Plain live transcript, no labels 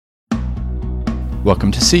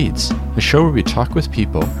Welcome to Seeds, a show where we talk with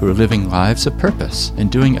people who are living lives of purpose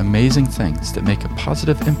and doing amazing things that make a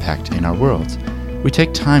positive impact in our world. We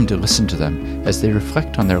take time to listen to them as they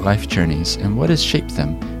reflect on their life journeys and what has shaped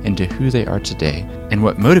them into who they are today and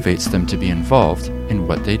what motivates them to be involved in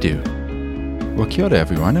what they do. Well, kia ora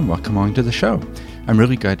everyone, and welcome along to the show. I'm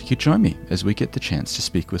really glad you could join me as we get the chance to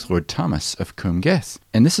speak with Lord Thomas of Cwm Gaeth.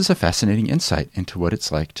 And this is a fascinating insight into what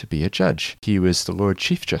it's like to be a judge. He was the Lord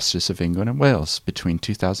Chief Justice of England and Wales between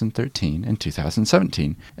 2013 and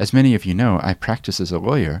 2017. As many of you know, I practice as a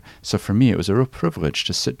lawyer, so for me it was a real privilege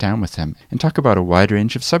to sit down with him and talk about a wide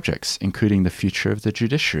range of subjects, including the future of the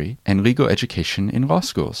judiciary and legal education in law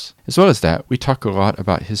schools. As well as that, we talk a lot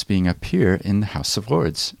about his being a peer in the House of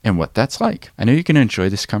Lords and what that's like. I know you're going to enjoy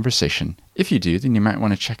this conversation. If you do, then you might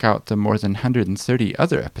want to check out the more than 130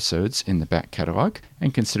 other episodes in the back catalog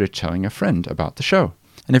and consider telling a friend about the show.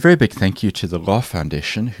 And a very big thank you to the Law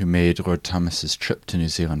Foundation, who made Lord Thomas's trip to New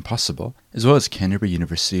Zealand possible, as well as Canterbury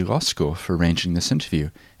University Law School for arranging this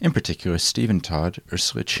interview, in particular Stephen Todd,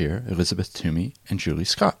 Ursula Cheer, Elizabeth Toomey, and Julie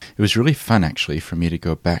Scott. It was really fun, actually, for me to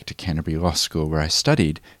go back to Canterbury Law School, where I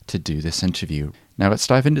studied, to do this interview. Now let's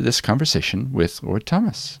dive into this conversation with Lord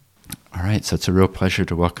Thomas. All right, so it's a real pleasure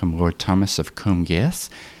to welcome Lord Thomas of Cwm Gaeth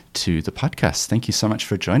to the podcast. Thank you so much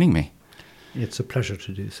for joining me. It's a pleasure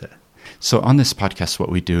to do so. So on this podcast, what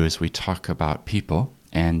we do is we talk about people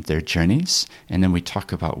and their journeys, and then we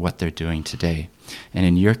talk about what they're doing today. And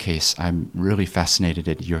in your case, I'm really fascinated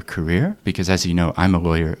at your career because, as you know, I'm a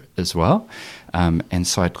lawyer as well. And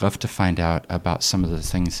so I'd love to find out about some of the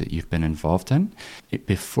things that you've been involved in.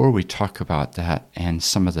 Before we talk about that and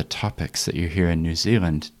some of the topics that you're here in New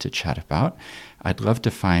Zealand to chat about, I'd love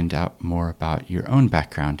to find out more about your own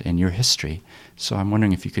background and your history. So I'm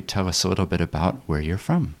wondering if you could tell us a little bit about where you're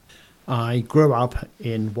from. I grew up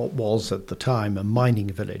in what was at the time a mining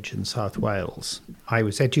village in South Wales. I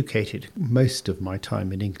was educated most of my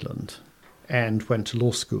time in England and went to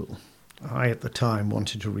law school. I at the time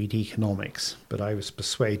wanted to read economics, but I was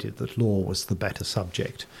persuaded that law was the better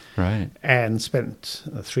subject. Right. And spent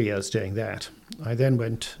 3 years doing that. I then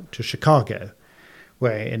went to Chicago,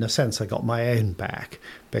 where in a sense I got my own back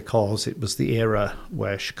because it was the era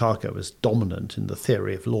where Chicago was dominant in the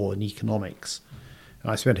theory of law and economics.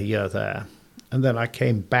 I spent a year there, and then I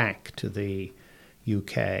came back to the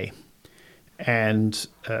UK, and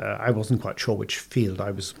I wasn't quite sure which field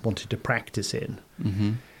I wanted to practice in.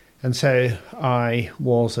 Mm-hmm. And so I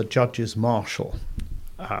was a judge's marshal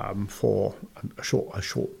for a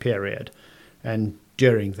short period, and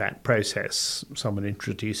during that process, someone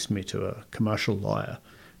introduced me to a commercial lawyer,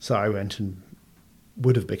 so I went and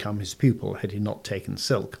would have become his pupil had he not taken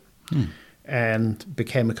silk. And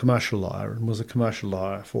became a commercial lawyer and was a commercial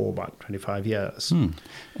lawyer for about 25 years.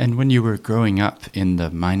 And when you were growing up in the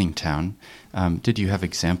mining town, did you have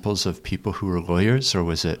examples of people who were lawyers, or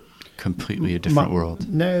was it completely a different world?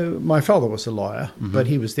 No, my father was a lawyer, but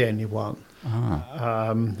he was the only one.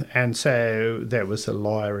 And so there was a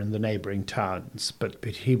lawyer in the neighbouring towns, but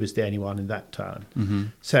he was the only one in that town. Mm-hmm.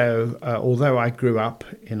 So although I grew up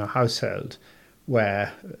in a household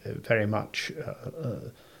where very much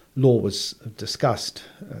law was discussed,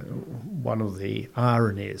 one of the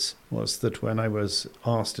ironies was that when I was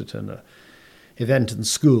asked at an event in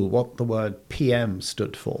school what the word PM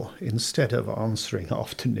stood for, instead of answering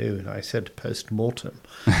afternoon, I said post-mortem,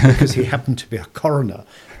 because he happened to be a coroner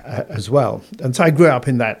as well. And so I grew up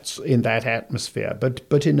in that atmosphere,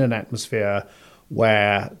 but in an atmosphere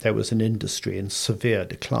where there was an industry in severe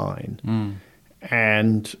decline,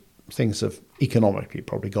 and things have economically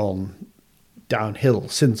probably gone downhill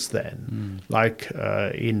since then. Like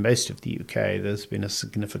in most of the UK, there's been a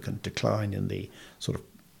significant decline in the sort of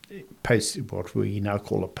what we now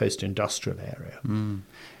call a post-industrial area.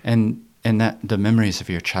 And that the memories of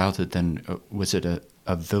your childhood then, was it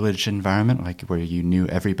a village environment, like where you knew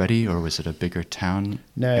everybody, or was it a bigger town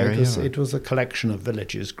area? No, it was a collection of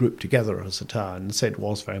villages grouped together as a town, so it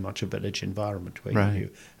was very much a village environment where you knew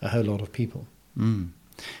a whole lot of people.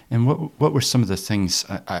 And what were some of the things,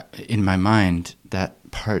 in my mind, that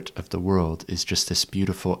part of the world is just this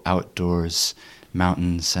beautiful outdoors,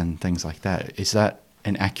 mountains and things like that. Is that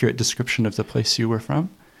an accurate description of the place you were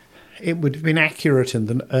from? It would have been accurate in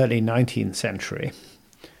the early 19th century,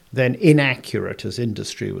 then inaccurate as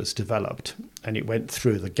industry was developed, and it went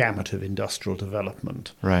through the gamut of industrial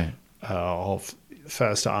development. Right. Of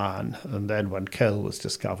first iron, and then when coal was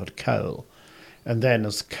discovered, coal. And then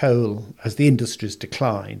as the industries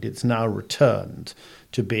declined, it's now returned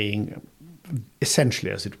to being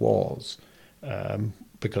essentially as it was,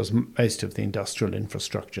 because most of the industrial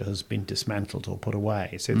infrastructure has been dismantled or put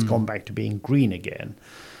away. So it's gone back to being green again.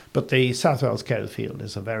 But the South Wales coalfield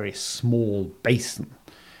is a very small basin.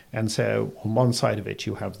 And so on one side of it,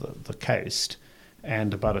 you have the coast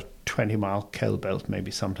and about a 20-mile coal belt,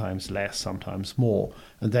 maybe sometimes less, sometimes more.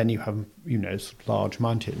 And then you have, large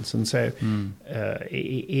mountains. And so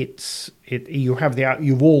you've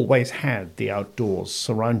always had the outdoors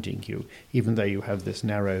surrounding you, even though you have this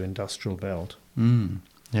narrow industrial belt.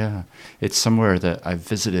 Yeah, it's somewhere that I've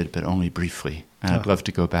visited, but only briefly. And I'd love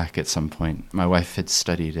to go back at some point. My wife had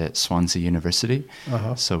studied at Swansea University,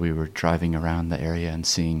 so we were driving around the area and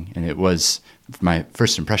seeing, and my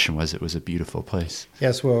first impression was it was a beautiful place.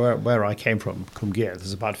 Yes, where I came from, Cwmgyrdd,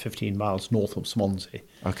 is about 15 miles north of Swansea.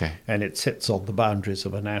 Okay. And it sits on the boundaries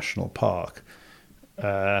of a national park.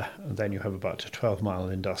 And then you have about a 12-mile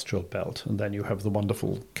industrial belt, and then you have the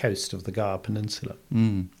wonderful coast of the Gower Peninsula.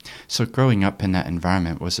 So growing up in that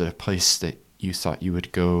environment, was it a place that you thought you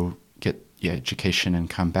would go get your education and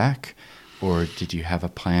come back? Or did you have a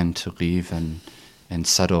plan to leave and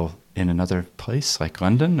settle in another place like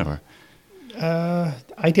London? Or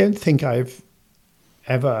I don't think I've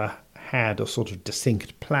ever had a sort of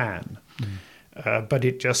distinct plan, but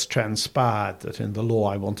it just transpired that in the law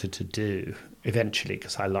I wanted to do, eventually,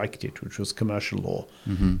 because I liked it, which was commercial law.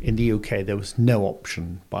 In the UK, there was no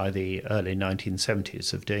option by the early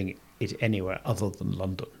 1970s of doing it anywhere other than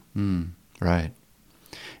London. Right.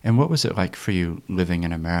 And what was it like for you living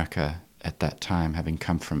in America at that time, having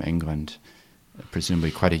come from England,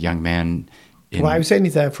 presumably quite a young man? Well, I was only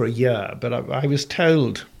there for a year, but I was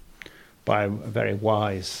told by a very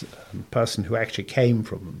wise person who actually came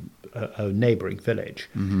from a neighbouring village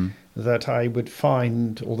that I would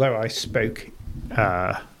find, although I spoke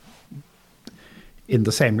in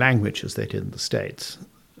the same language as they did in the States,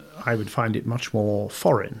 I would find it much more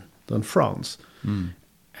foreign than France.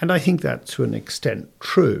 And I think that's to an extent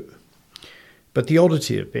true. But the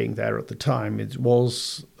oddity of being there at the time, it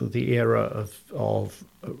was the era of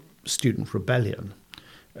student rebellion.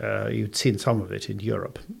 You'd seen some of it in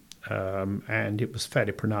Europe, and it was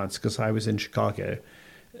fairly pronounced because I was in Chicago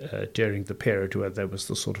during the period where there was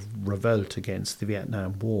the sort of revolt against the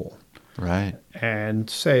Vietnam War. Right. And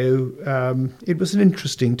so it was an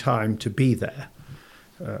interesting time to be there.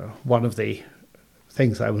 One of the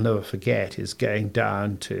things I will never forget is going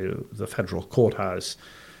down to the federal courthouse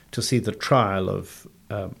to see the trial of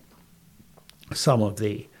some of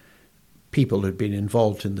the people who'd been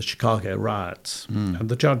involved in the Chicago riots. And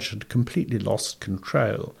the judge had completely lost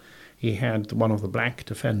control. He had one of the black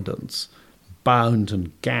defendants bound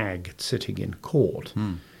and gagged sitting in court.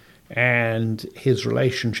 And his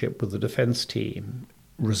relationship with the defense team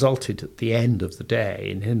resulted at the end of the day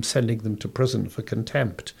in him sending them to prison for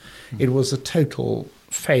contempt. It was a total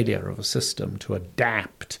failure of a system to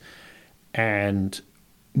adapt and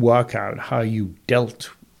work out how you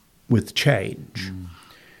dealt with change.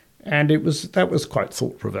 And that was quite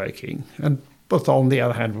thought-provoking. But on the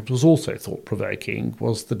other hand, what was also thought-provoking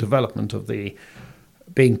was the development of the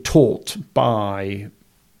being taught by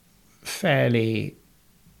fairly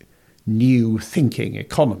new thinking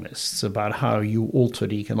economists about how you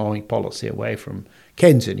altered economic policy away from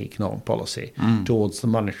Keynesian economic policy towards the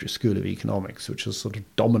monetary school of economics, which has sort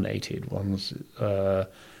of dominated one's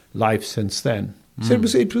life since then. So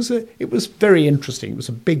it was very interesting. It was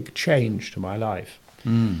a big change to my life.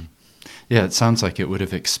 Yeah, it sounds like it would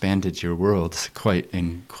have expanded your world quite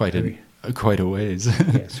a ways.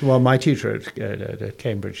 Yes. Well, my teacher at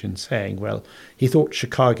Cambridge in saying, well, he thought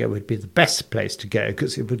Chicago would be the best place to go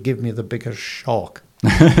because it would give me the biggest shock.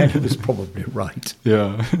 And he was probably right.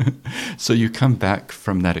 Yeah. So you come back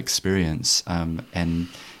from that experience, and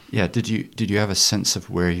yeah, did you have a sense of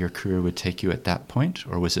where your career would take you at that point,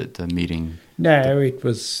 or was it the meeting? No, it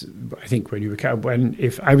was. I think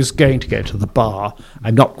if I was going to go to the bar,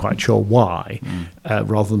 I'm not quite sure why,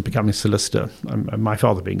 rather than becoming a solicitor. My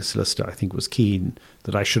father, being a solicitor, I think was keen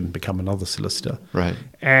that I shouldn't become another solicitor. Right.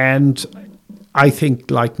 And I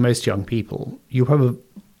think, like most young people, you have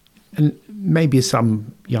and maybe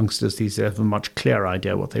some youngsters these days have a much clearer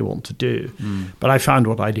idea what they want to do. But I found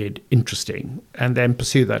what I did interesting and then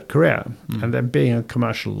pursue that career. And then being a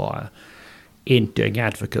commercial lawyer, in doing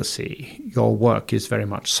advocacy, your work is very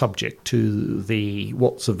much subject to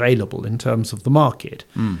what's available in terms of the market.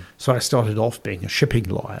 So I started off being a shipping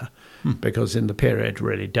lawyer because in the period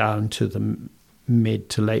really down to the mid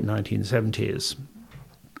to late 1970s,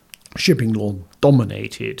 shipping law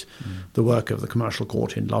dominated the work of the commercial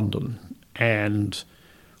court in London and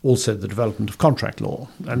also the development of contract law.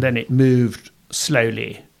 And then it moved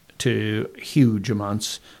slowly to huge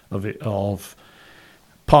amounts of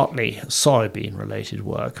partly soybean-related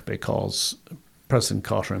work because President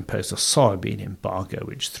Carter imposed a soybean embargo,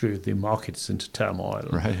 which threw the markets into turmoil.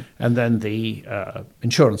 Right. And then the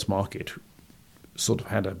insurance market sort of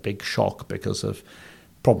had a big shock because of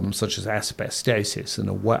problems such as asbestosis and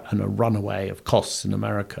a runaway of costs in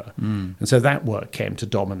America. And so that work came to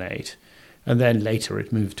dominate. And then later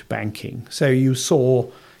it moved to banking. So you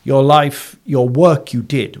saw your life, your work you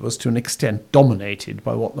did was to an extent dominated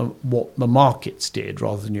by what the markets did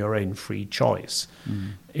rather than your own free choice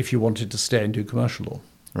if you wanted to stay and do commercial law.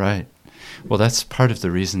 Right. Well, that's part of the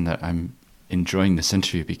reason that I'm enjoying this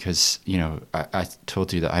interview because, you know, I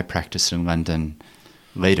told you that I practiced in London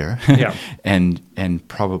later. Yeah. and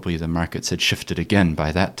probably the markets had shifted again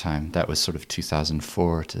by that time. That was sort of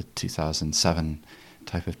 2004 to 2007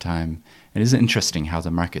 type of time. It is interesting how the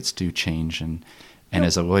markets do change and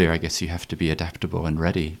as a lawyer, I guess you have to be adaptable and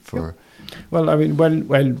ready for... Well, I mean,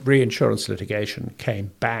 when reinsurance litigation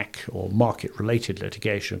came back, or market-related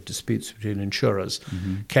litigation of disputes between insurers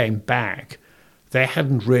came back, there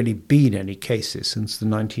hadn't really been any cases since the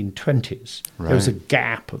 1920s. Right. There was a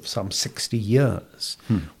gap of some 60 years.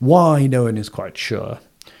 Why, no one is quite sure.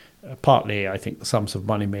 Partly, I think the sums of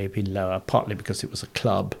money may have been lower, partly because it was a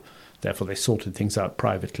club, therefore they sorted things out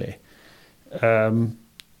privately.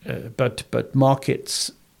 But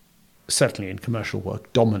markets, certainly in commercial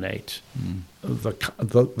work, dominate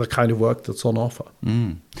the kind of work that's on offer.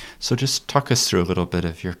 So just talk us through a little bit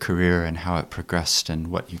of your career and how it progressed and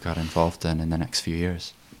what you got involved in the next few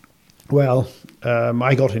years. Well, having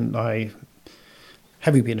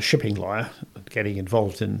been a shipping lawyer, getting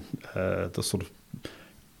involved in the sort of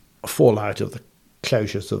fallout of the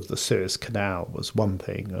closures of the Suez Canal was one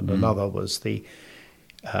thing, and another was the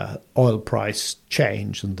oil price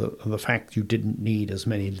change and the fact you didn't need as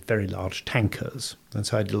many very large tankers. And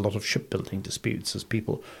so I did a lot of shipbuilding disputes as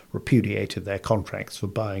people repudiated their contracts for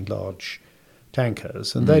buying large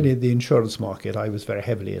tankers. And then in the insurance market, I was very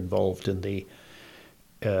heavily involved in the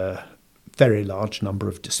very large number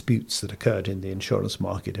of disputes that occurred in the insurance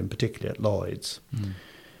market, in particular at Lloyd's.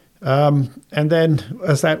 And then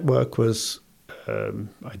as that work was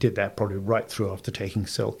I did that probably right through after taking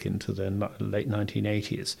Silk into the late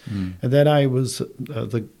 1980s. And then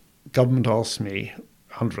the government asked me,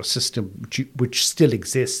 under a system which still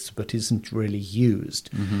exists but isn't really used,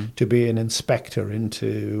 to be an inspector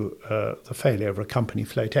into the failure of a company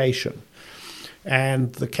flotation.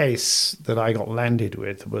 And the case that I got landed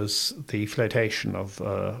with was the flotation of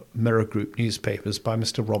Mirror Group newspapers by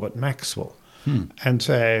Mr. Robert Maxwell. And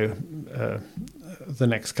so the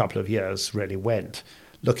next couple of years really went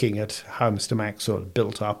looking at how Mr. Maxwell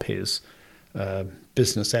built up his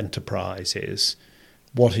business enterprises,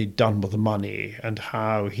 what he'd done with the money, and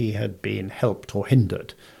how he had been helped or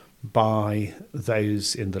hindered by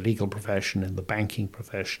those in the legal profession, in the banking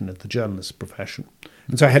profession, in the journalist profession.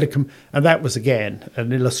 And so I had and that was again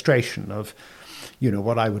an illustration of, you know,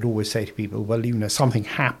 what I would always say to people, well, you know, something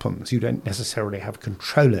happens, you don't necessarily have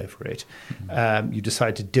control over it. You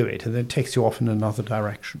decide to do it, and then it takes you off in another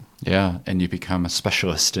direction. Yeah, and you become a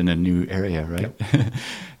specialist in a new area, right? Yep.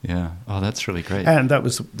 Yeah. Oh, that's really great. And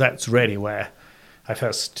that's really where I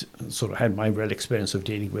first sort of had my real experience of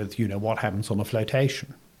dealing with, you know, what happens on a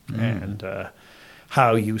flotation and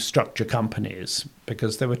how you structure companies,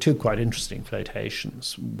 because there were two quite interesting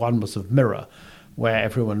flotations. One was of Mirror, where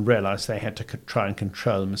everyone realized they had to try and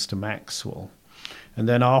control Mr. Maxwell. And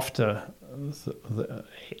then after the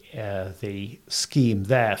scheme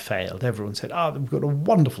there failed, everyone said, we've got a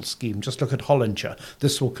wonderful scheme, just look at Hollinger.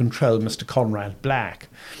 This will control Mr. Conrad Black.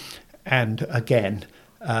 And again,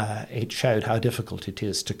 it showed how difficult it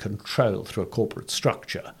is to control through a corporate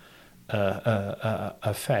structure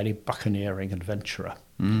a fairly buccaneering adventurer.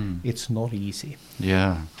 It's not easy.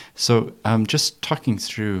 Yeah. So just talking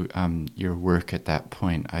through your work at that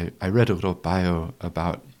point, I read a little bio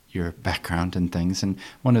about your background and things, and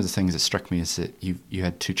one of the things that struck me is that you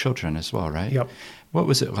had two children as well, right? Yep. What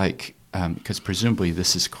was it like? Because presumably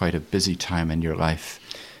this is quite a busy time in your life,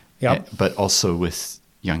 yep. But also with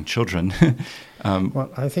young children.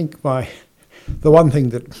 Well, I think the one thing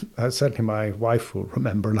that certainly my wife will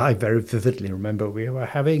remember, and I very vividly remember, we were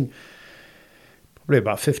having probably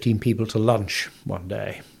about 15 people to lunch one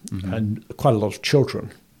day, and quite a lot of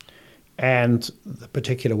children. And the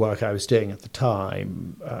particular work I was doing at the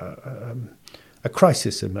time, a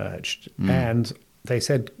crisis emerged, and they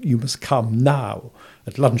said, you must come now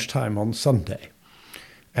at lunchtime on Sunday.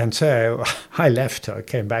 And so I left her,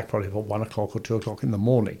 came back probably about 1 o'clock or 2 o'clock in the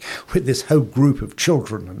morning with this whole group of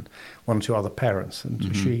children and one or two other parents.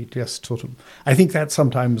 And she just sort of, I think that's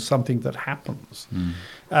sometimes something that happens.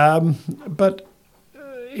 But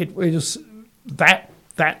it was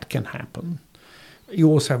that can happen. you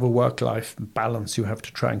also have a work-life balance you have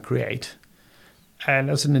to try and create. And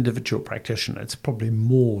as an individual practitioner, it's probably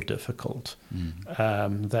more difficult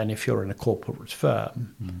than if you're in a corporate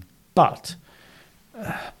firm. But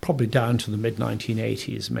probably down to the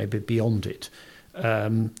mid-1980s, maybe beyond it,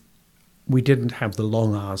 we didn't have the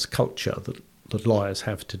long hours culture that lawyers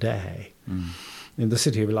have today. In the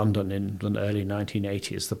City of London in the early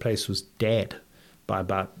 1980s, the place was dead by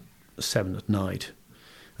about 7 at night,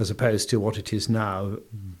 as opposed to what it is now,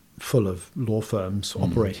 full of law firms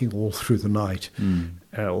operating all through the night,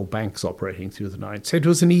 or banks operating through the night. So it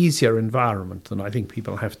was an easier environment than I think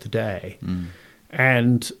people have today.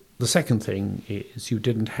 And the second thing is you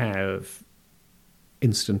didn't have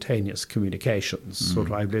instantaneous communications. Sort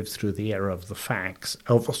of, I lived through the era of the fax,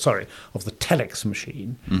 of the telex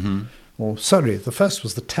machine. The first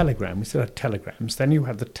was the telegram. We still had telegrams. Then you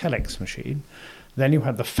had the telex machine. Then you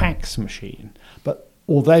had the fax machine. But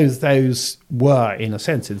although those were, in a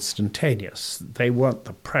sense, instantaneous, they weren't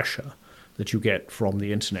the pressure that you get from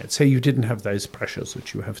the internet. So you didn't have those pressures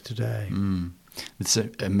that you have today. It's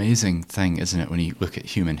an amazing thing, isn't it, when you look at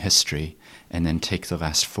human history and then take the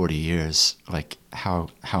last 40 years, like how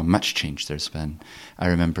much change there's been. I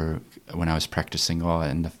remember when I was practicing law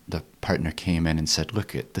and the partner came in and said,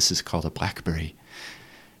 look, this is called a BlackBerry.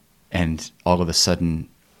 And all of a sudden,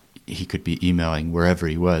 he could be emailing wherever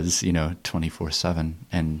he was, 24/7,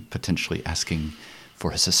 and potentially asking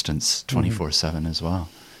for assistance 24/7 as well.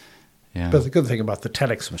 Yeah. But the good thing about the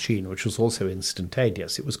telex machine, which was also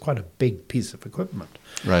instantaneous, it was quite a big piece of equipment.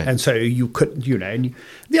 Right. And so you couldn't, and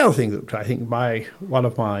the other thing that I think one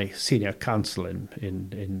of my senior counsel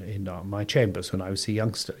in my chambers when I was a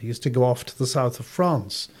youngster used to go off to the south of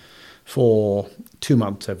France for 2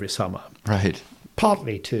 months every summer. Right.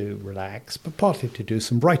 Partly to relax, but partly to do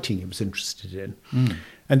some writing he was interested in.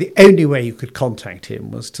 And the only way you could contact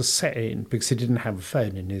him was to say, because he didn't have a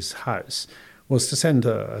phone in his house, was to send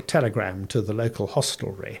a telegram to the local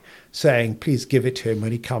hostelry saying, please give it to him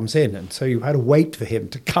when he comes in. And so you had to wait for him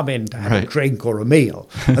to come in to have a drink or a meal,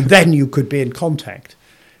 and then you could be in contact.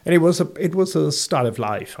 And it was a style of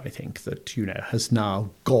life, I think, that, has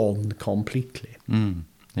now gone completely.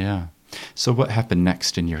 Yeah. So what happened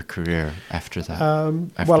next in your career after that?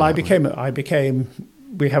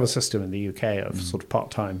 We have a system in the UK of sort of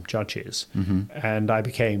part-time judges, and I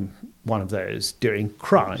became one of those doing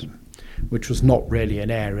crime, which was not really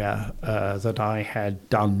an area that I had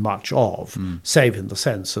done much of, save in the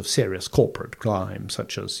sense of serious corporate crime,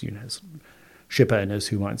 such as, ship owners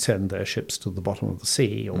who might send their ships to the bottom of the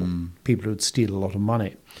sea, or people who would steal a lot of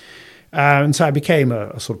money. And so I became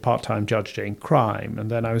a sort of part-time judge doing crime,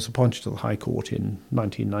 and then I was appointed to the High Court in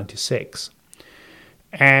 1996.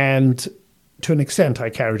 And to an extent, I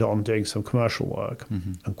carried on doing some commercial work,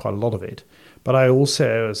 and quite a lot of it. But I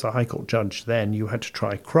also, as a High Court judge then, you had to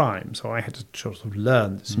try crime, so I had to sort of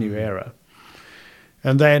learn this new era.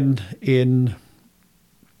 And then in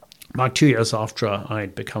about 2 years after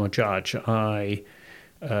I'd become a judge,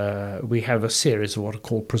 we have a series of what are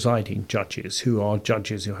called presiding judges, who are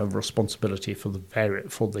judges who have responsibility for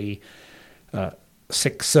the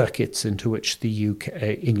 6 circuits into which the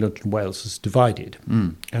UK, England and Wales is divided.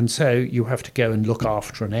 And so you have to go and look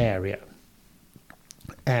after an area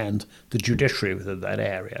and the judiciary within that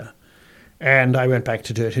area. And I went back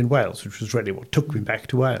to do it in Wales, which was really what took me back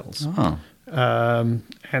to Wales.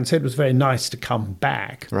 And so it was very nice to come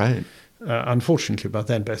back. Right. Unfortunately, by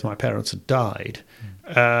then, both my parents had died,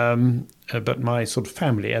 but my sort of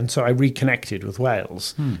family, and so I reconnected with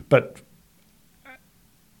Wales. But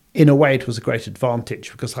in a way, it was a great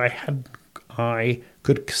advantage because I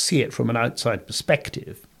could see it from an outside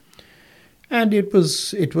perspective, and it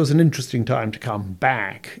was an interesting time to come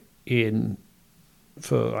back in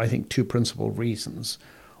for, I think, 2 principal reasons.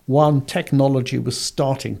 One, technology was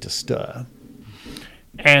starting to stir.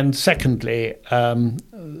 And secondly,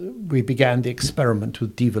 we began the experiment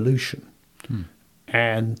with devolution.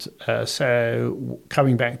 And so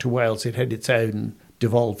coming back to Wales, it had its own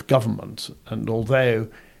devolved government. And although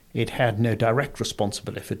it had no direct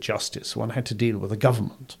responsibility for justice, one had to deal with a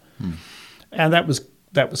government. And that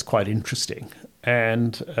was quite interesting.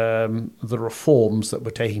 And the reforms that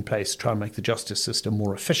were taking place to try and make the justice system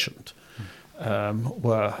more efficient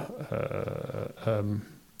were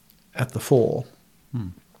at the fore.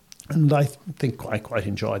 And I think I quite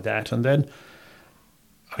enjoyed that. And then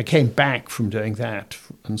I came back from doing that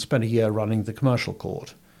and spent a year running the commercial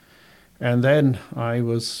court. And then I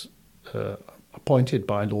was appointed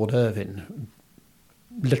by Lord Irvine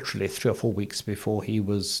literally 3 or 4 weeks before he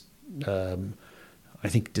was, I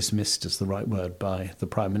think, dismissed is the right word, by the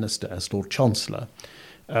Prime Minister as Lord Chancellor,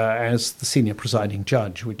 as the senior presiding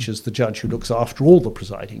judge, which is the judge who looks after all the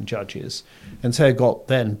presiding judges. And so I got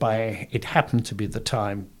then, it happened to be the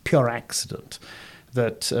time, pure accident,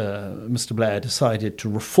 that Mr. Blair decided to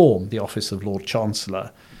reform the office of Lord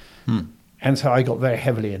Chancellor. And so I got very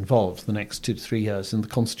heavily involved the next 2 to 3 years in the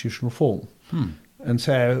constitutional reform. And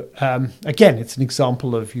so, again, it's an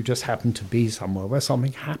example of you just happen to be somewhere where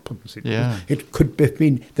something happens. It could have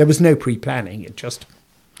been, there was no pre-planning, it just...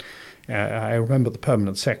 I remember the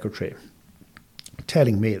permanent secretary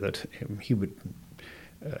telling me that he would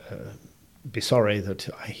be sorry that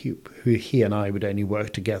he and I would only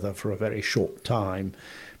work together for a very short time,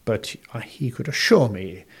 but he could assure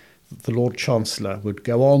me that the Lord Chancellor would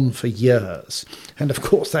go on for years. And of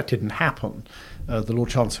course that didn't happen. The Lord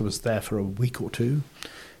Chancellor was there for a week or two,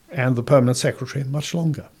 and the permanent secretary much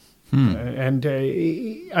longer. And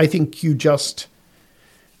I think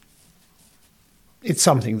it's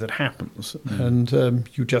something that happens, and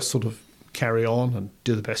you just sort of carry on and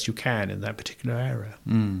do the best you can in that particular area.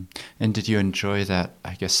 And did you enjoy that,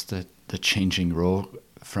 I guess, the changing role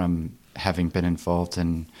from having been involved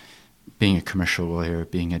in being a commercial lawyer,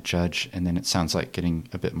 being a judge, and then it sounds like getting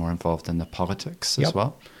a bit more involved in the politics as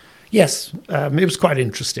well? Yes, it was quite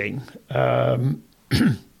interesting.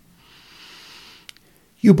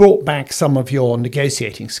 You brought back some of your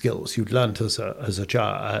negotiating skills you'd learned as a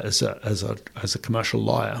commercial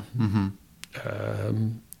lawyer,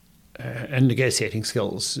 and negotiating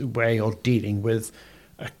skills where you're dealing with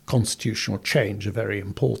a constitutional change are very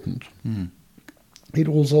important. It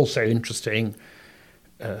was also interesting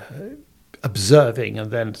observing and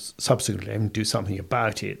then subsequently do something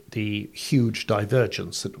about it, the huge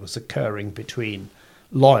divergence that was occurring between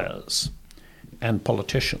lawyers and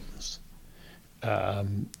politicians.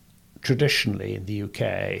 Traditionally in the UK,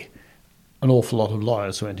 an awful lot of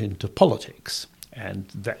lawyers went into politics, and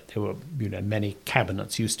that there were, many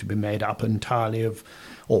cabinets used to be made up entirely of,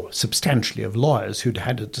 or substantially of, lawyers who'd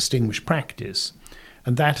had a distinguished practice,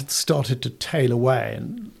 and that had started to tail away,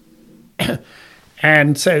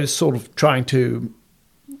 and so sort of trying to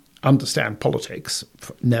understand politics,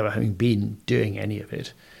 never having been doing any of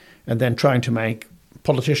it, and then trying to make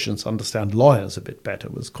politicians understand lawyers a bit better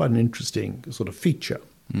was quite an interesting sort of feature,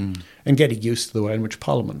 and getting used to the way in which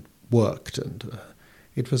Parliament worked, and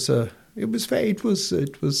it was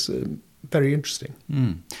very interesting.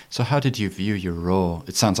 So, how did you view your role?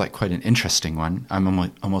 It sounds like quite an interesting one.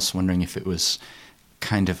 I'm almost wondering if it was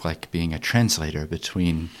kind of like being a translator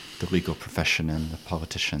between the legal profession and the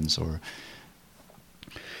politicians, or.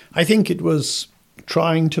 I think it was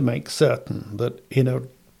trying to make certain that in a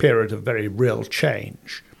period of very real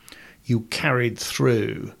change, you carried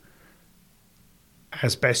through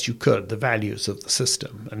as best you could the values of the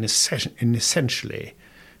system, and essentially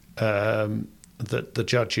that the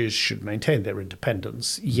judges should maintain their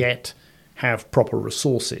independence, yet have proper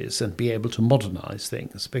resources and be able to modernize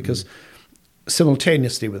things. Because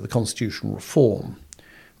simultaneously with the constitutional reform,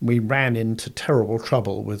 we ran into terrible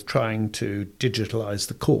trouble with trying to digitalize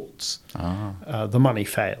the courts. The money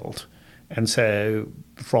failed. And so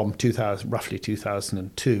from roughly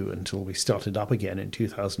 2002 until we started up again in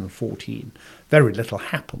 2014, very little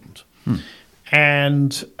happened.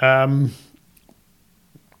 And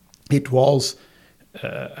it was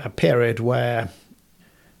a period where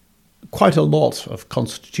quite a lot of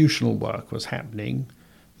constitutional work was happening.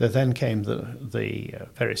 There then came the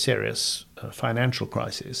very serious financial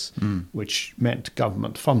crisis, which meant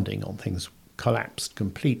government funding on things collapsed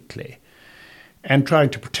completely. And trying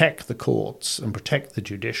to protect the courts and protect the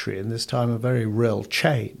judiciary in this time of very real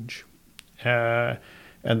change. And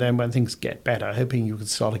then when things get better, hoping you can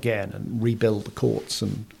start again and rebuild the courts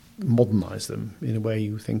and modernize them in a way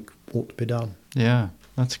you think ought to be done. Yeah,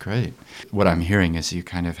 that's great. What I'm hearing is you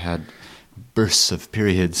kind of had bursts of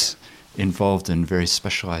periods involved in very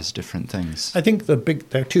specialized different things. I think there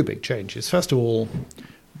are two big changes. First of all,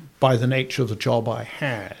 by the nature of the job I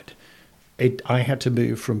had to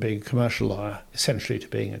move from being a commercial lawyer essentially to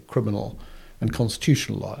being a criminal and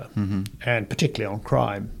constitutional lawyer, and particularly on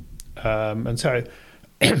crime. And so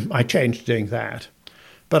I changed doing that.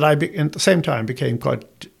 But at the same time became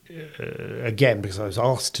quite, again, because I was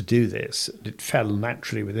asked to do this, it fell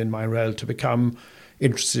naturally within my role to become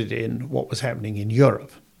interested in what was happening in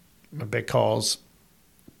Europe. Because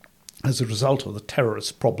as a result of the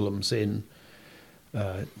terrorist problems in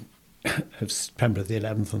September the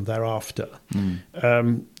 11th and thereafter,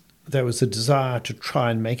 there was a desire to try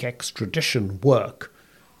and make extradition work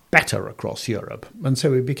better across Europe. And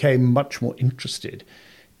so we became much more interested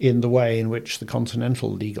in the way in which the continental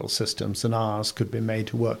legal systems and ours could be made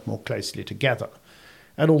to work more closely together.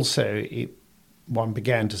 And also one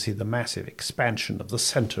began to see the massive expansion of the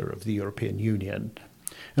centre of the European Union.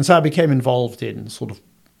 And so I became involved in sort of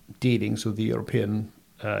dealings with the European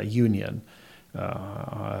Union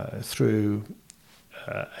through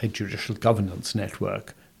a judicial governance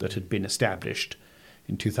network that had been established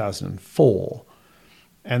in 2004,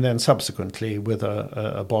 and then subsequently with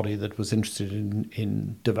a body that was interested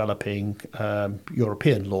in developing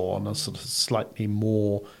European law on a sort of slightly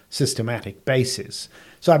more systematic basis.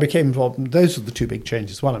 So I became involved. Those were the two big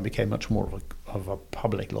changes. One, I became much more of a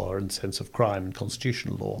public lawyer in the sense of crime and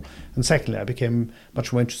constitutional law. And secondly, I became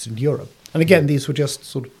much more interested in Europe. And again, these were just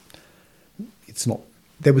sort of,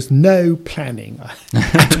 there was no planning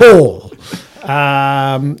at all.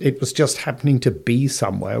 It was just happening to be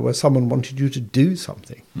somewhere where someone wanted you to do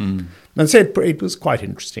something. And so it was quite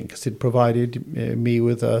interesting because it provided me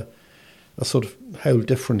with a sort of whole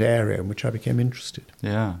different area in which I became interested.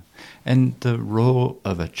 Yeah. And the role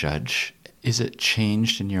of a judge, is it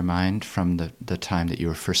changed in your mind from the time that you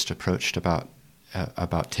were first approached about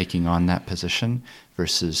taking on that position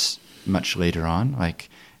versus much later on? Like,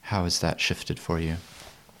 how has that shifted for you?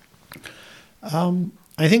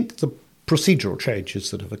 I think the procedural changes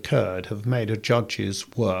that have occurred have made a judge's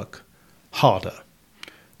work harder.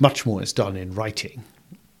 Much more is done in writing.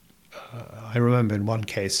 I remember in one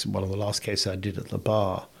case, one of the last cases I did at the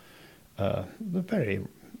bar, a very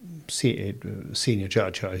senior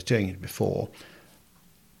judge who I was doing it before,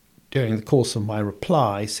 during the course of my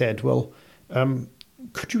reply said, well,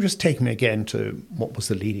 could you just take me again to what was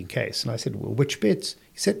the leading case? And I said, well, which bits?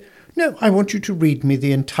 He said, no, I want you to read me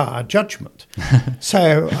the entire judgment.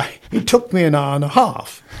 So it took me an hour and a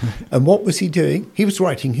half. And what was he doing? He was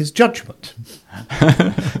writing his judgment.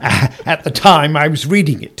 At the time, I was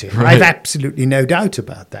reading it to him. Right. I've absolutely no doubt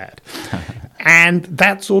about that. And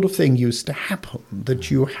that sort of thing used to happen, that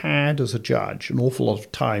you had, as a judge, an awful lot of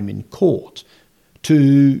time in court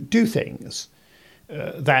to do things.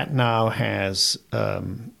 That now has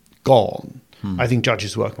gone. I think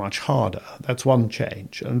judges work much harder. That's one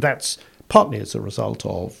change. And that's partly as a result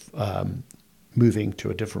of moving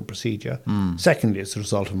to a different procedure. Secondly, as a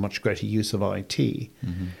result of much greater use of IT.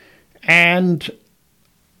 And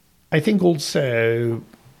I think also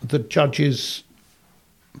the judge's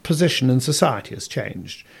position in society has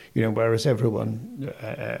changed. You know, whereas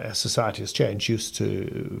society has changed, used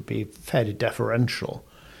to be fairly deferential.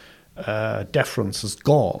 Deference has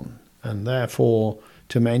gone, and therefore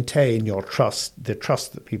to maintain your trust, the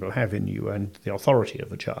trust that people have in you and the authority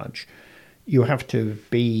of a judge, you have to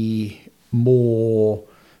be more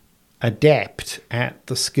adept at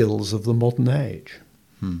the skills of the modern age.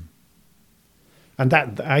 And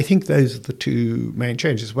that, I think those are the two main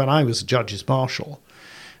changes. When I was a judge's marshal,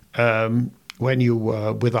 when you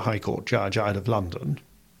were with a High Court judge out of London,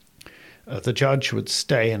 the judge would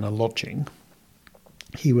stay in a lodging.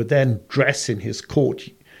 He would then dress in his court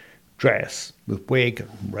dress with wig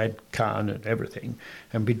and red gown and everything,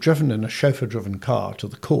 and be driven in a chauffeur-driven car to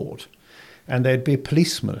the court. And there'd be a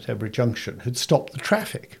policeman at every junction who'd stop the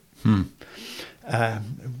traffic. That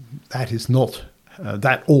is not...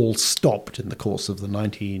 that all stopped in the course of the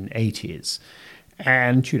 1980s.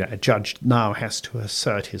 And, you know, a judge now has to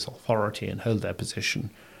assert his authority and hold their position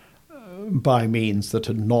by means that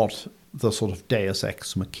are not the sort of deus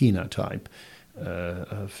ex machina type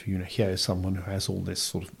of, you know, here is someone who has all this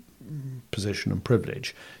sort of position and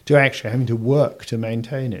privilege, to actually having to work to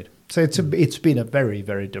maintain it. So it's been a very,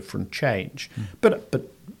 very different change, but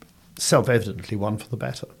self-evidently one for the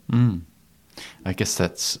better. I guess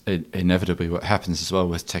that's inevitably what happens as well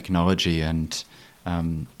with technology and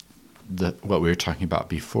what we were talking about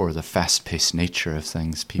before, the fast-paced nature of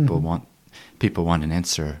things. People want an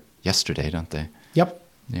answer yesterday, don't they? Yep.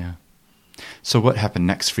 Yeah. So what happened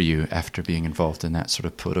next for you after being involved in that sort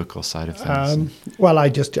of political side of things? Well, I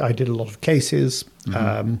did a lot of cases,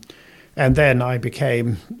 and then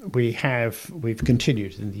we've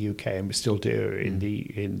continued in the UK, and we still do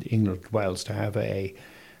in England and Wales, to have a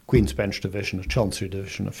Queen's Bench Division, a Chancery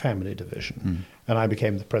Division, a Family Division. And I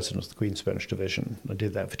became the president of the Queen's Bench Division. I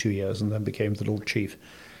did that for 2 years and then became the Lord Chief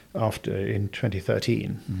in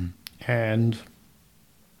 2013. And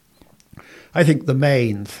I think the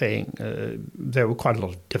main thing, there were quite a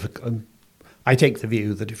lot of difficult... I take the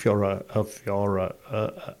view that if you're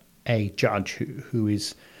a judge who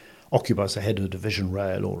occupies the head of a division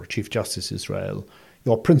rail or a Chief Justice's rail,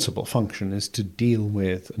 your principal function is to deal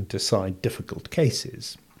with and decide difficult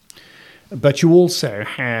cases. But you also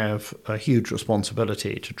have a huge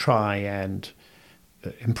responsibility to try and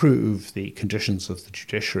improve the conditions of the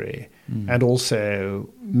judiciary and also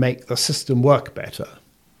make the system work better.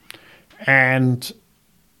 And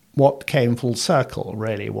what came full circle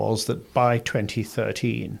really was that by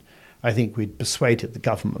 2013, I think we'd persuaded the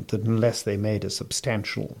government that unless they made a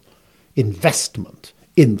substantial investment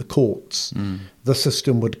in the courts, the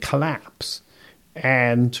system would collapse.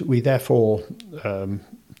 And we therefore,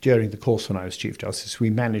 during the course when I was Chief Justice, we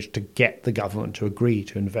managed to get the government to agree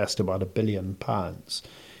to invest about £1 billion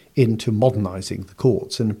into modernising the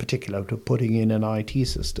courts, and in particular to putting in an IT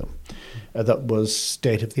system that was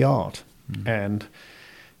state-of-the-art. And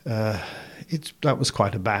that was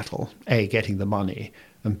quite a battle, A, getting the money,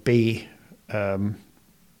 and B, trying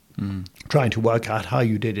to work out how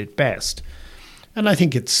you did it best. And I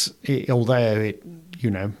think although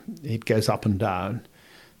it goes up and down,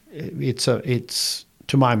 it's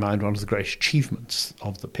to my mind one of the great achievements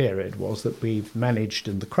of the period was that we've managed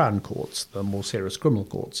in the Crown Courts, the more serious criminal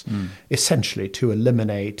courts, essentially to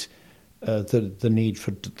eliminate the need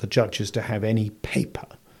for the judges to have any paper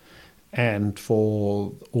and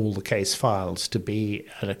for all the case files to be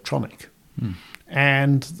electronic.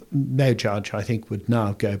 And no judge, I think, would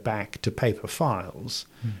now go back to paper files.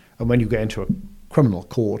 And when you go into a criminal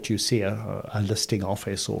court, you see a listing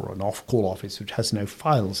office or an off-call office which has no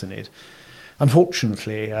files in it.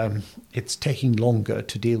 Unfortunately, it's taking longer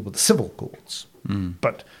to deal with the civil courts,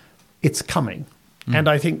 but it's coming. And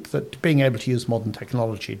I think that being able to use modern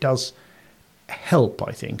technology does help,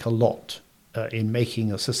 I think, a lot in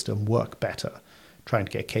making a system work better, trying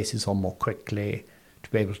to get cases on more quickly, to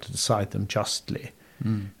be able to decide them justly.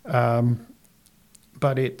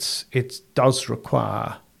 But it does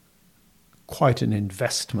require quite an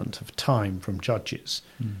investment of time from judges.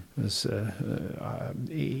 As,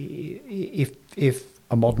 if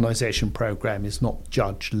a modernisation programme is not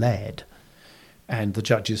judge-led and the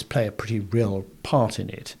judges play a pretty real part in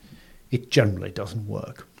it, it generally doesn't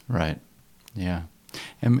work. Right, yeah.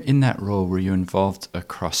 And in that role, were you involved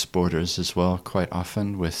across borders as well quite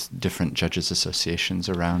often with different judges' associations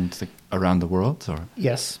around the world? Or?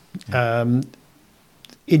 Yes, in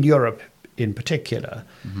Europe in particular.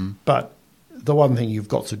 But the one thing you've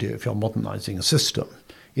got to do if you're modernising a system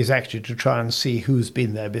is actually to try and see who's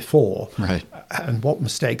been there before, right, and what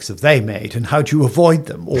mistakes have they made and how do you avoid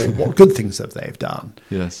them, or what good things have they done.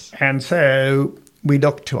 Yes. And so we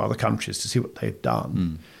looked to other countries to see what they've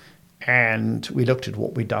done. And we looked at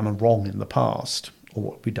what we'd done wrong in the past, or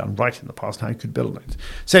what we'd done right in the past, and how you could build it.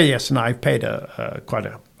 So yes, and I've played quite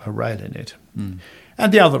a role in it.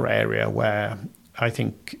 And the other area where I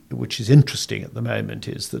think, which is interesting at the moment,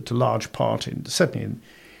 is that a large part, certainly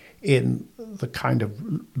in the kind of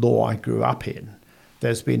law I grew up in,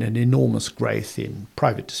 there's been an enormous growth in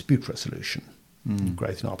private dispute resolution,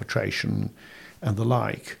 growth in arbitration and the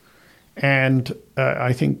like. And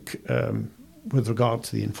I think with regard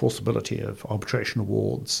to the enforceability of arbitration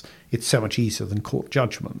awards, it's so much easier than court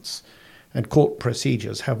judgments. And court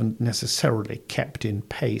procedures haven't necessarily kept in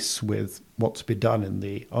pace with what's been done in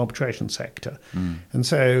the arbitration sector. And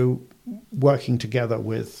so working together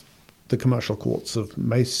with the commercial courts of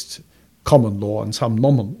most common law and some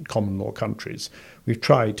non-common law countries, we've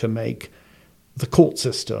tried to make the court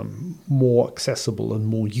system more accessible and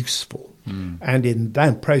more useful. And in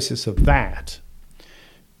that process of that,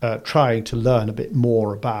 trying to learn a bit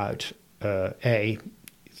more about, A,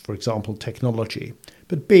 for example, technology,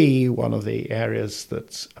 but B, one of the areas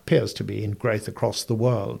that appears to be in growth across the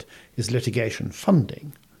world is litigation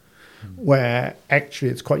funding, where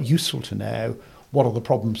actually it's quite useful to know what are the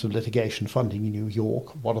problems of litigation funding in New York,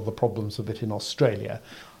 what are the problems of it in Australia,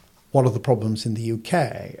 what are the problems in the UK,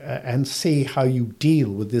 and see how you deal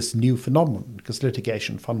with this new phenomenon, because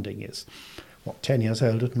litigation funding is 10 years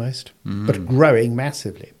old at most, but growing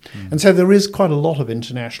massively. And so there is quite a lot of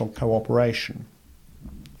international cooperation,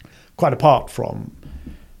 quite apart from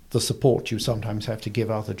the support you sometimes have to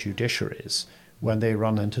give other judiciaries when they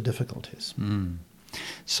run into difficulties.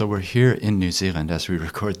 So we're here in New Zealand as we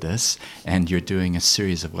record this, and you're doing a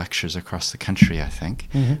series of lectures across the country, I think.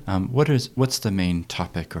 What's the main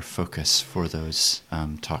topic or focus for those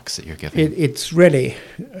talks that you're giving? It's really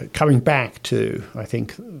coming back to, I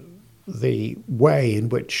think, the way in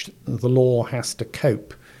which the law has to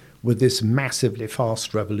cope with this massively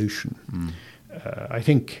fast revolution. I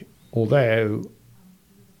think, although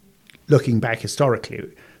looking back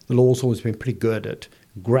historically, the law's always been pretty good at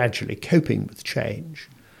gradually coping with change.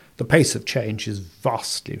 The pace of change is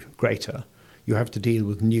vastly greater. You have to deal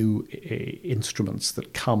with new instruments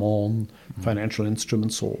that come on, financial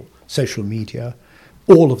instruments or social media.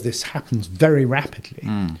 All of this happens very rapidly.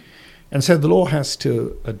 And so the law has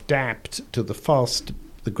to adapt to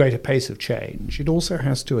the greater pace of change. It also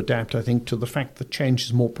has to adapt, I think, to the fact that change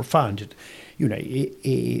is more profound.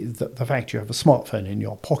 The fact you have a smartphone in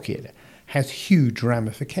your pocket has huge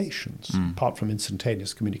ramifications. Apart from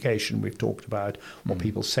instantaneous communication, we've talked about what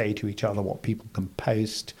people say to each other, what people can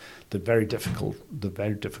post, the very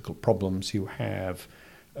difficult problems you have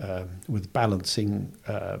with balancing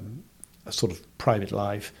a sort of private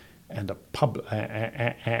life and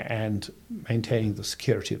and maintaining the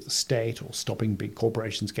security of the state, or stopping big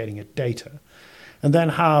corporations getting at data. And then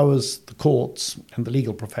how, as the courts and the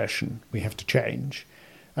legal profession, we have to change.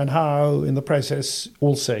 And how, in the process,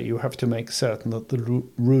 also you have to make certain that the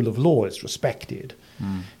rule of law is respected,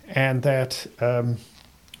 and that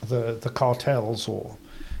the cartels or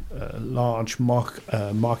large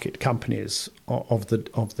market companies of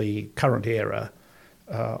the current era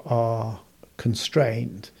are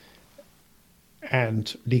constrained,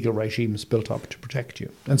 and legal regimes built up to protect you.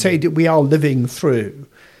 And so we are living through,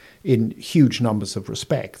 in huge numbers of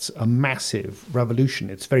respects, a massive revolution.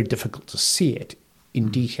 It's very difficult to see it in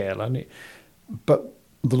detail, but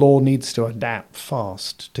the law needs to adapt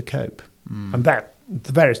fast to cope. And that,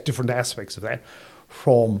 the various different aspects of that,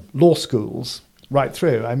 from law schools right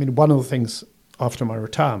through. I mean, one of the things after my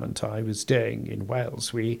retirement I was doing in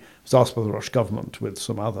Wales, we was asked by the Welsh Government with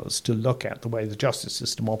some others to look at the way the justice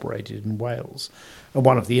system operated in Wales. And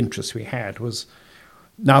one of the interests we had was,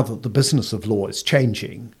 now that the business of law is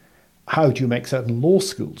changing, how do you make certain law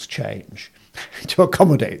schools change to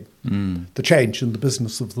accommodate the change in the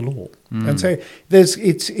business of the law? And so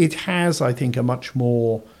it has, I think, a much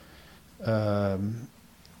more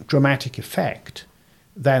dramatic effect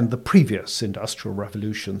than the previous industrial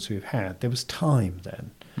revolutions we've had. There was time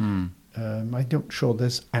then. I'm not sure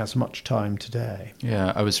there's as much time today.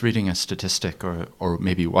 Yeah, I was reading a statistic, or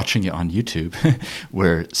maybe watching it on YouTube,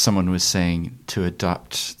 where someone was saying to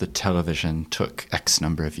adopt the television took X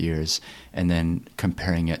number of years, and then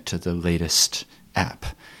comparing it to the latest app,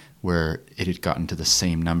 where it had gotten to the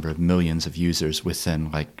same number of millions of users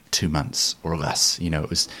within like 2 months or less. You know,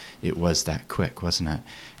 it was that quick, wasn't it?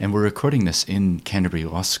 And we're recording this in Canterbury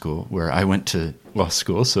Law School, where I went to law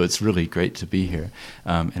school, so it's really great to be here.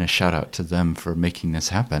 And a shout out to them for making this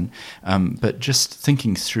happen. But just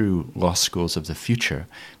thinking through law schools of the future,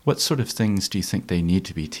 what sort of things do you think they need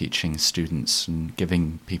to be teaching students and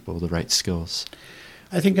giving people the right skills?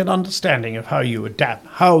 I think an understanding of how you adapt,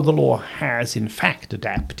 how the law has in fact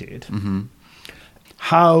adapted,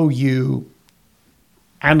 how you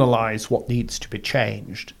analyze what needs to be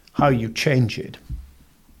changed, how you change it,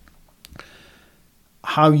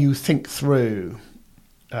 how you think through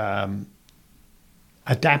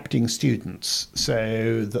adapting students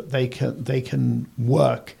so that they can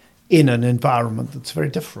work in an environment that's very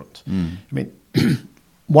different. I mean,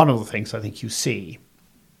 one of the things I think you see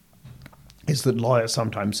is that lawyers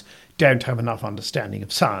sometimes don't have enough understanding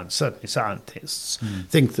of science. Certainly scientists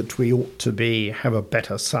think that we ought to have a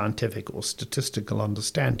better scientific or statistical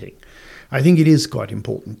understanding. I think it is quite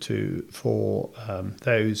important for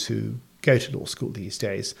those who go to law school these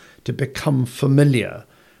days to become familiar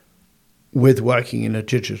with working in a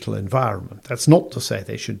digital environment. That's not to say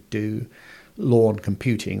they should do law and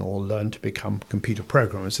computing or learn to become computer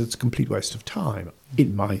programmers. It's a complete waste of time,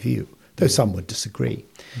 in my view, though some would disagree.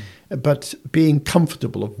 But being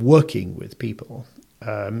comfortable of working with people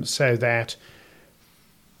so that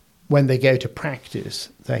when they go to practice,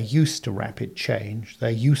 they're used to rapid change.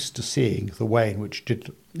 They're used to seeing the way in which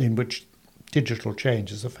digital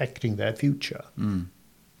change is affecting their future,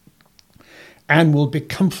 and will be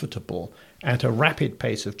comfortable at a rapid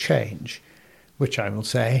pace of change, which I will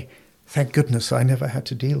say, thank goodness I never had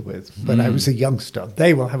to deal with when I was a youngster.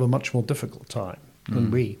 They will have a much more difficult time than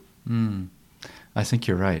we. I think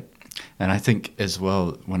you're right. And I think as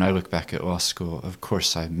well, when I look back at law school, of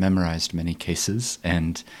course, I memorized many cases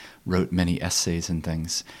and wrote many essays and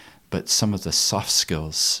things, but some of the soft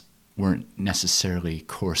skills weren't necessarily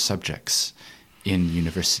core subjects in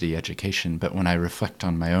university education. But when I reflect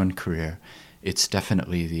on my own career, it's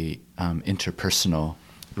definitely the interpersonal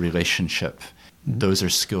relationship. Those are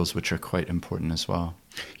skills which are quite important as well.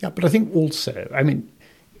 Yeah, but I think also, I mean,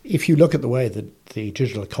 if you look at the way that the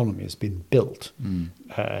digital economy has been built, and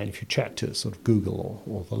if you chat to sort of Google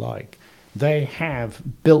or the like, they have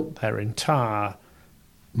built their entire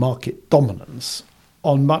market dominance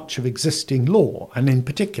on much of existing law, and in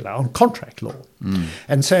particular on contract law.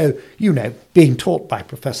 And so, being taught by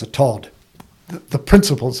Professor Todd the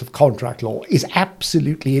principles of contract law is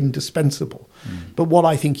absolutely indispensable. But what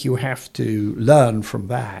I think you have to learn from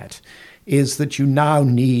that is that you now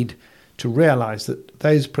need to realize that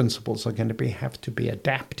those principles are going to have to be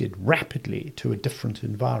adapted rapidly to a different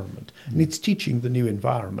environment. And it's teaching the new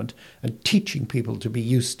environment and teaching people to be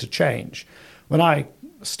used to change. When I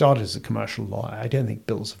started as a commercial lawyer, I don't think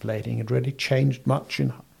bills of lading had really changed much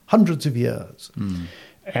in hundreds of years.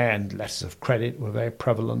 And letters of credit were very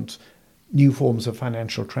prevalent. New forms of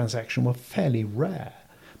financial transaction were fairly rare.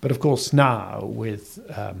 But of course now with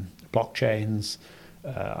blockchains,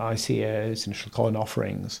 ICOs, initial coin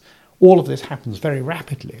offerings, all of this happens very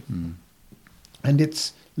rapidly. And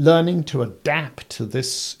it's learning to adapt to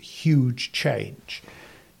this huge change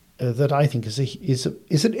that I think is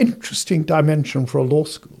an interesting dimension for a law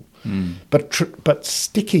school. But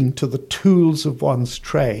sticking to the tools of one's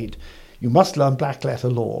trade, you must learn black letter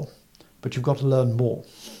law, but you've got to learn more.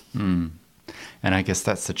 And I guess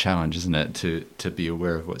that's the challenge, isn't it, to be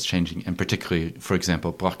aware of what's changing, and particularly, for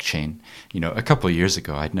example, blockchain. A couple of years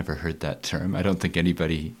ago, I'd never heard that term. I don't think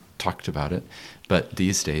anybody talked about it, but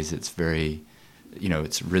these days it's very,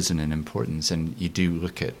 it's risen in importance, and you do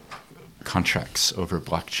look at contracts over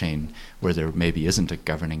blockchain where there maybe isn't a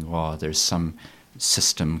governing law. There's some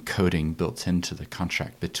system coding built into the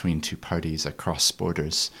contract between two parties across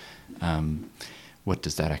borders. What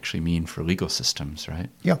does that actually mean for legal systems, right?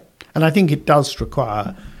 Yeah, and I think it does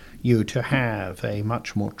require you to have a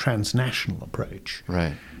much more transnational approach,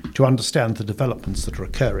 right, to understand the developments that are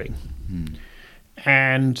occurring,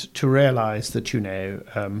 and to realize that,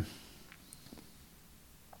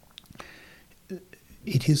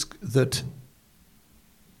 it is that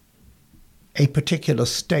a particular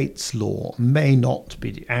state's law may not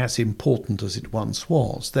be as important as it once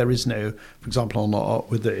was. There is no, for example,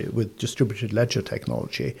 with distributed ledger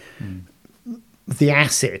technology, the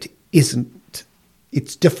asset isn't.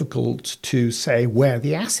 It's difficult to say where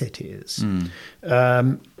the asset is,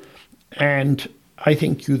 and I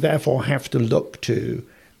think you therefore have to look to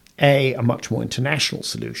a much more international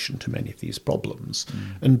solution to many of these problems,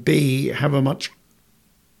 and B, have a much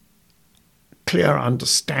clearer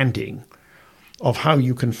understanding of how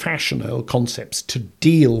you can fashion old concepts to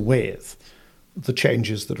deal with the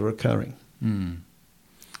changes that are occurring.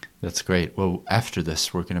 That's great. Well, after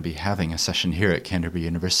this, we're going to be having a session here at Canterbury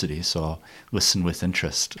University, so I'll listen with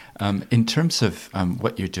interest. In terms of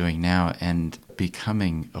what you're doing now and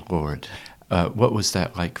becoming a Lord, what was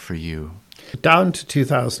that like for you? Down to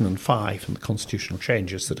 2005 and the constitutional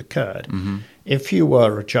changes that occurred, if you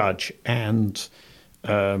were a judge and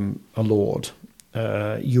a Lord,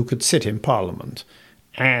 you could sit in Parliament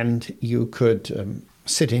and you could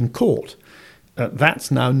sit in court.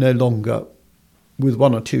 That's now no longer, with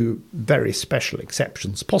one or two very special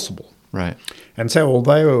exceptions, possible. Right. And so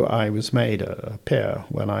although I was made a peer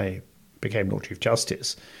when I became Lord Chief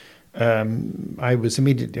Justice, I was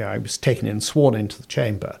taken in, sworn into the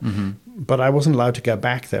chamber, but I wasn't allowed to go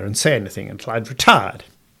back there and say anything until I'd retired.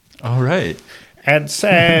 All right. And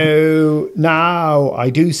so now I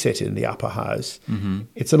do sit in the upper house.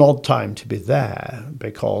 It's an odd time to be there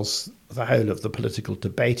because the whole of the political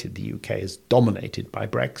debate in the UK is dominated by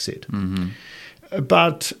Brexit.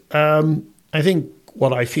 But I think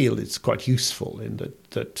what I feel is quite useful in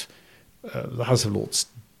that the House of Lords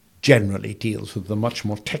generally deals with the much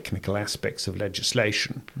more technical aspects of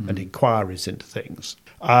legislation and inquiries into things.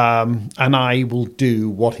 And I will do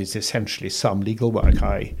what is essentially some legal work.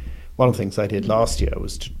 One of the things I did last year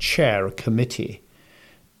was to chair a committee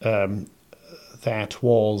that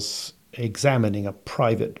was examining a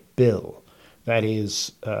private bill. That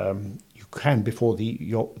is, you can, before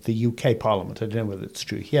the UK Parliament, I don't know whether it's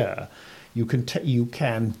true here, you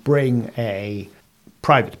can bring a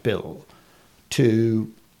private bill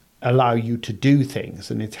to allow you to do things,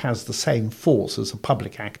 and it has the same force as a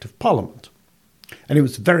public act of Parliament. And it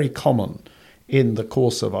was very common in the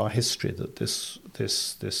course of our history that this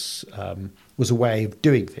was a way of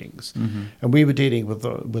doing things, and we were dealing with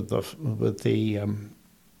the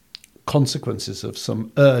consequences of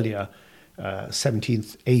some earlier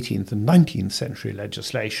 17th, 18th, and 19th century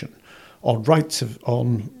legislation on rights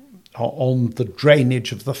on the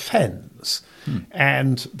drainage of the fens,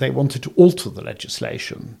 and they wanted to alter the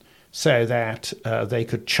legislation so that they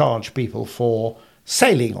could charge people for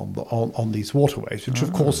sailing on these waterways, which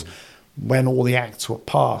of course, when all the acts were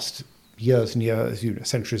passed years and years,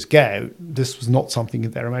 centuries ago, this was not something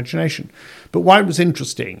in their imagination. But why it was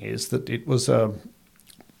interesting is that it was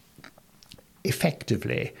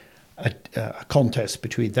effectively a contest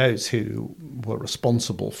between those who were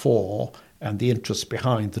responsible for and the interests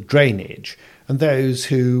behind the drainage, and those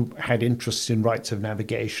who had interests in rights of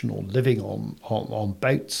navigation or living on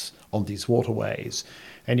boats on these waterways.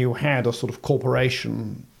 And you had a sort of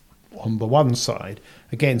corporation on the one side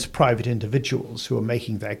against private individuals who are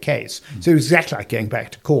making their case. So it's exactly like going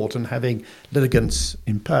back to court and having litigants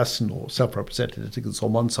in person or self-represented litigants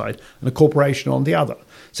on one side and a corporation on the other.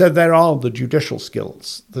 So there are the judicial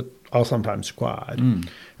skills that are sometimes required.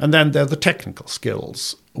 And then there are the technical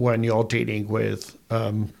skills when you're dealing with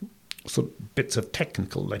sort of bits of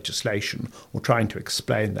technical legislation or trying to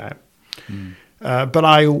explain that. But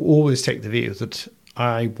I always take the view that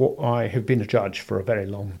I have been a judge for a very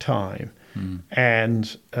long time,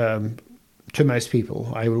 and to most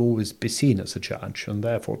people, I will always be seen as a judge, and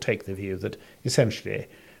therefore take the view that essentially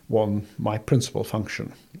my principal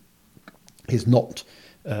function is not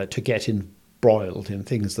to get embroiled in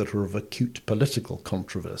things that are of acute political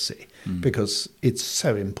controversy, because it's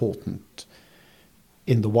so important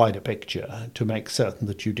in the wider picture to make certain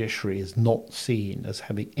the judiciary is not seen as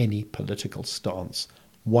having any political stance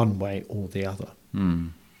one way or the other.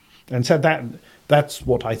 And so that's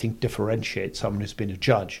what I think differentiates someone who's been a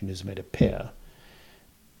judge and who's made a peer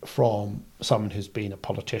from someone who's been a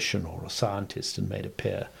politician or a scientist and made a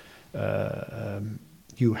peer.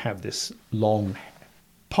 You have this long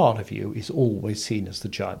part of you is always seen as the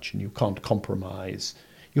judge, and you can't compromise.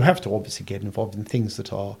 You have to obviously get involved in things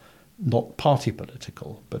that are not party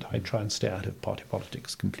political, but I try and stay out of party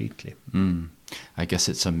politics completely. I guess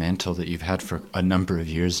it's a mantle that you've had for a number of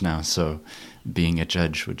years now, so being a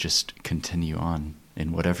judge would just continue on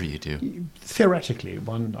in whatever you do. Theoretically,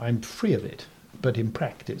 I'm free of it, but in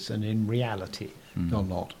practice and in reality, you're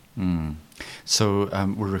not. So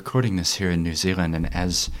we're recording this here in New Zealand, and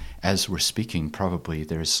as we're speaking, probably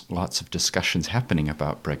there's lots of discussions happening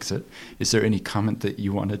about Brexit. Is there any comment that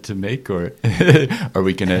you wanted to make, or are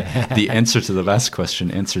we going to... The answer to the last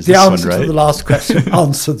question answers this one, right? The answer to the last question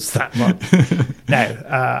answers that one. No,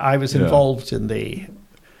 I was involved in the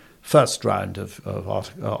first round of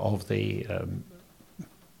the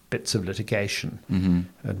bits of litigation,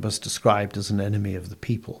 and was described as an enemy of the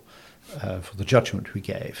people for the judgment we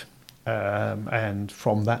gave. And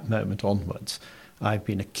from that moment onwards, I've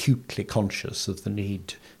been acutely conscious of the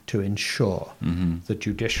need to ensure the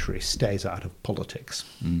judiciary stays out of politics,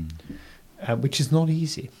 which is not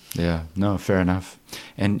easy. Yeah, no, fair enough.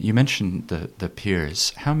 And you mentioned the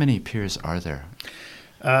peers. How many peers are there?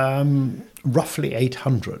 Roughly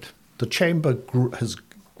 800. The chamber has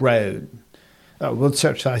grown. Well,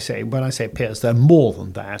 so I say, when I say peers, they're more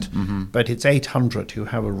than that, but it's 800 who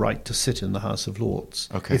have a right to sit in the House of Lords.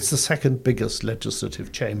 Okay. It's the second biggest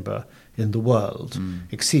legislative chamber in the world,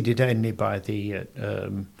 exceeded only by the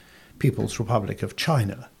People's Republic of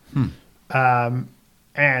China.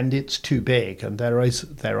 And it's too big, and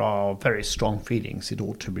there are very strong feelings it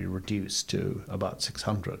ought to be reduced to about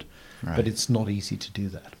 600. Right. But it's not easy to do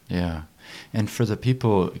that. Yeah. And for the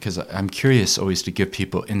people, because I'm curious always to give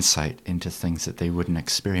people insight into things that they wouldn't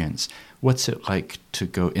experience, what's it like to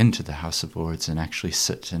go into the House of Lords and actually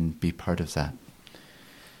sit and be part of that?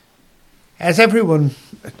 As everyone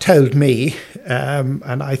told me,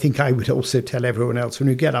 and I think I would also tell everyone else, when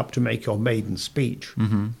you get up to make your maiden speech,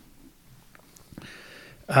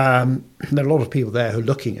 there are a lot of people there who are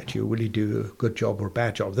looking at you. Will you do a good job or a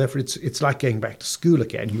bad job? Therefore, it's like going back to school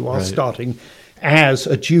again. You are starting as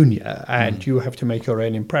a junior, and you have to make your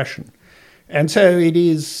own impression. And so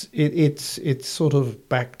it's sort of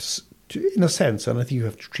back to, in a sense, and I think you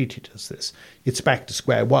have to treat it as this, it's back to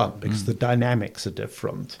square one, because the dynamics are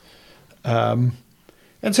different. And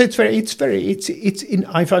so I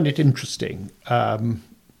find it interesting. I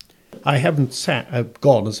haven't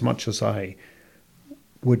gone as much as I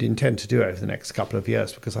would intend to do over the next couple of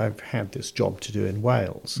years, because I've had this job to do in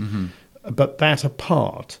Wales. But that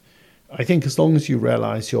apart, I think as long as you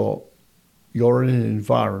realise you're in an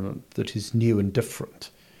environment that is new and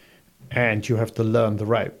different, and you have to learn the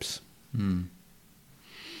ropes. One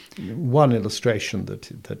illustration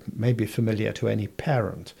that may be familiar to any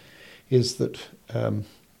parent is that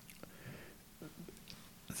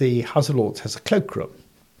the House of Lords has a cloakroom.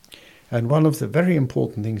 And one of the very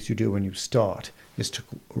important things you do when you start is to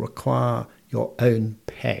require your own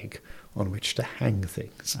peg on which to hang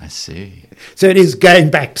things. I see. So it is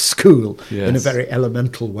going back to school in a very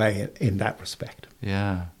elemental way in that respect.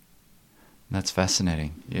 Yeah. That's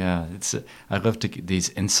fascinating. Yeah, I love to get these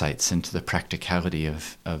insights into the practicality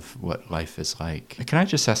of what life is like. Can I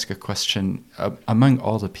just ask a question? Among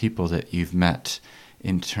all the people that you've met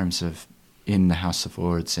in terms of in the House of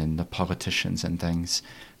Lords and the politicians and things,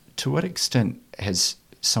 to what extent has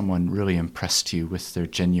someone really impressed you with their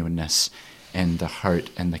genuineness and the heart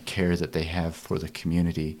and the care that they have for the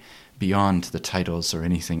community beyond the titles or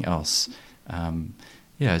anything else?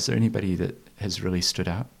 Is there anybody that has really stood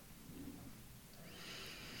out?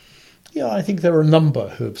 Yeah, I think there are a number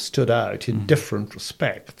who have stood out in different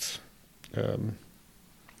respects.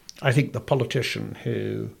 I think the politician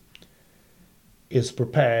who is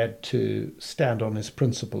prepared to stand on his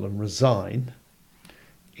principle and resign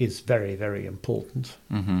is very, very important.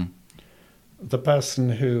 Mm-hmm. The person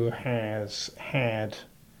who has had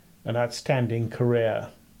an outstanding career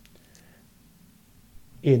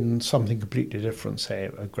in something completely different,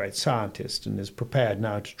 say a great scientist, and is prepared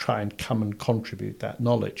now to try and come and contribute that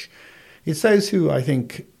knowledge. It's those who, I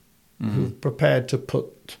think, who are prepared to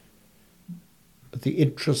put the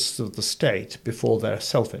interests of the state before their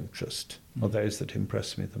self-interest are those that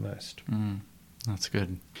impress me the most. That's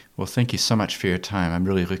good. Well, thank you so much for your time. I'm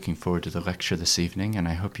really looking forward to the lecture this evening, and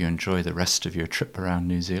I hope you enjoy the rest of your trip around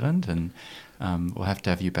New Zealand. And we'll have to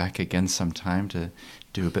have you back again sometime to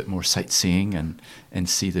do a bit more sightseeing and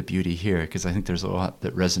see the beauty here, because I think there's a lot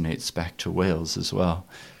that resonates back to Wales as well,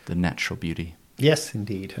 the natural beauty. Yes,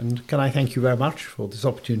 indeed. And can I thank you very much for this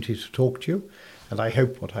opportunity to talk to you, and I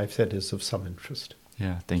hope what I've said is of some interest.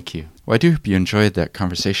 Yeah, thank you. Well, I do hope you enjoyed that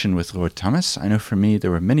conversation with Lord Thomas. I know for me there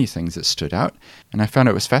were many things that stood out, and I found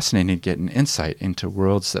it was fascinating to get an insight into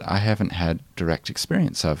worlds that I haven't had direct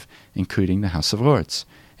experience of, including the House of Lords.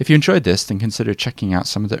 If you enjoyed this, then consider checking out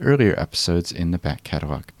some of the earlier episodes in the back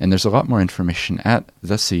catalogue. And there's a lot more information at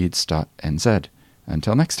theseeds.nz.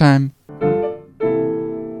 Until next time.